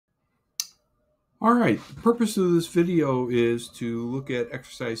All right, the purpose of this video is to look at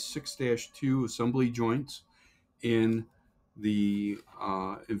exercise 6-2 assembly joints in the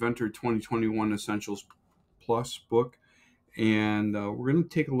Inventor 2021 Essentials Plus book. And we're going to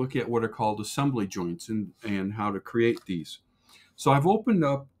take a look at what are called assembly joints and how to create these. So I've opened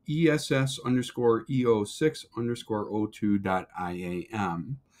up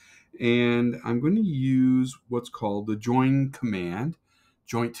ESS_EO6_02.IAM, and I'm going to use what's called the joint command,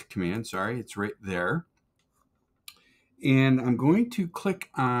 sorry, it's right there. And I'm going to click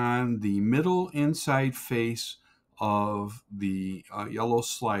on the middle inside face of the yellow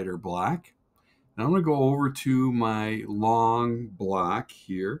slider block. And I'm going to go over to my long block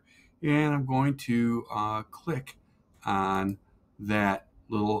here, and I'm going to click on that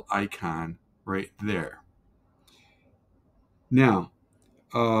little icon right there. Now,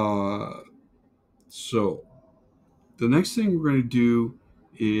 so the next thing we're going to do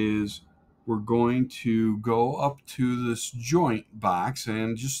is we're going to go up to this joint box,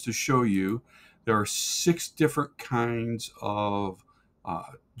 and just to show you, there are 6 different kinds of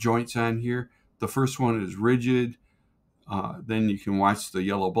joints on here. The first one is rigid. Then you can watch the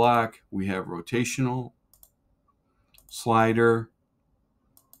yellow block. We have rotational, slider,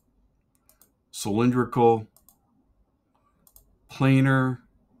 cylindrical, planar,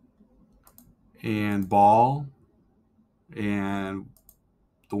 and ball. And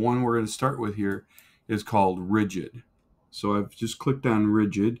the one we're going to start with here is called rigid. So I've just clicked on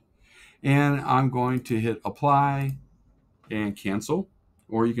rigid, and I'm going to hit apply and cancel,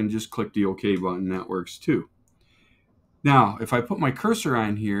 or you can just click the OK button. That works too. Now, if I put my cursor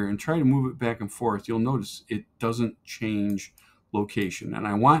on here and try to move it back and forth, you'll notice it doesn't change location, and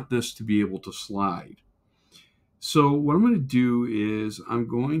I want this to be able to slide. So what I'm going to do is I'm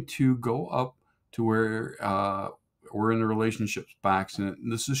going to go up to where we're in the relationships box, and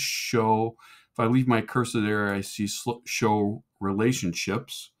this is show. If I leave my cursor there, I see show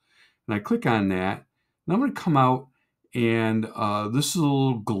relationships, and I click on that, and I'm going to come out, and this is a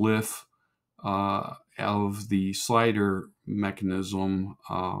little glyph of the slider mechanism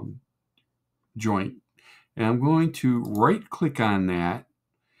joint, and I'm going to right click on that,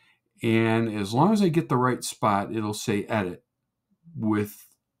 and as long as I get the right spot, it'll say edit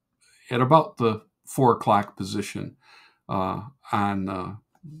at about the 4 o'clock position on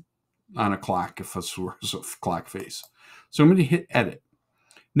a clock, if this was a clock face. So I'm going to hit edit.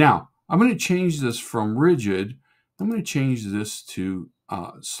 Now I'm going to change this from rigid. I'm going to change this to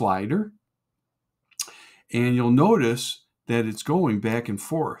slider, and you'll notice that it's going back and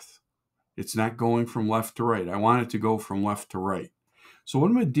forth. It's not going from left to right. I want it to go from left to right. So what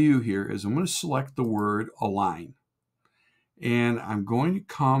I'm going to do here is I'm going to select the word align, and I'm going to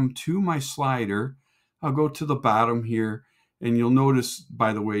come to my slider. I'll go to the bottom here, and you'll notice,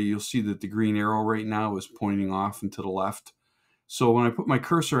 by the way, you'll see that the green arrow right now is pointing off and to the left. So when I put my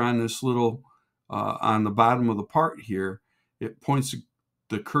cursor on this little, on the bottom of the part here, it points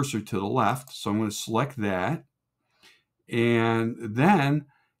the cursor to the left. So I'm going to select that, and then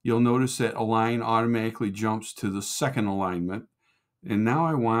you'll notice that align automatically jumps to the second alignment. And now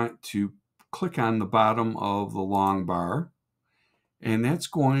I want to click on the bottom of the long bar, and that's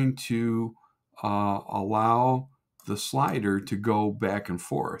going to allow the slider to go back and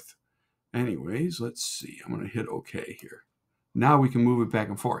forth. Anyways, let's see. I'm going to hit OK here. Now we can move it back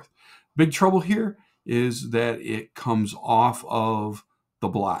and forth. Big trouble here is that it comes off of the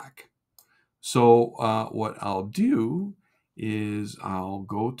block. So what I'll do is I'll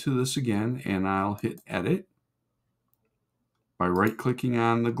go to this again, and I'll hit edit by right-clicking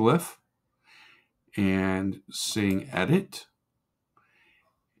on the glyph and saying edit.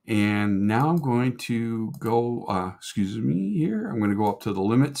 And now I'm going to go, here. I'm going to go up to the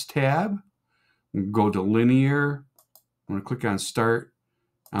limits tab, go to linear. I'm going to click on start.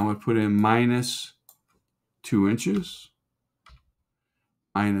 I'm going to put in -2 inches,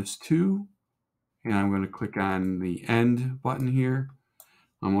 -2, and I'm going to click on the end button here.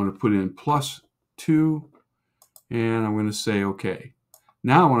 I'm going to put in +2, and I'm going to say OK.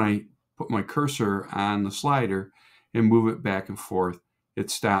 Now when I put my cursor on the slider and move it back and forth, it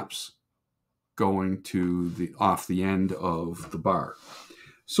stops going to off the end of the bar.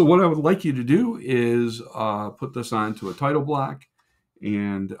 So what I would like you to do is put this onto a title block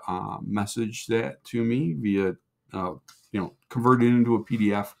and message that to me via, convert it into a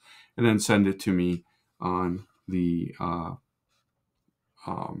PDF, and then send it to me on the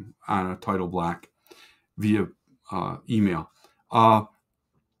on a title block via email.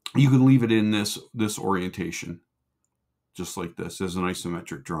 You can leave it in this orientation, just like this, as an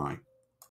isometric drawing.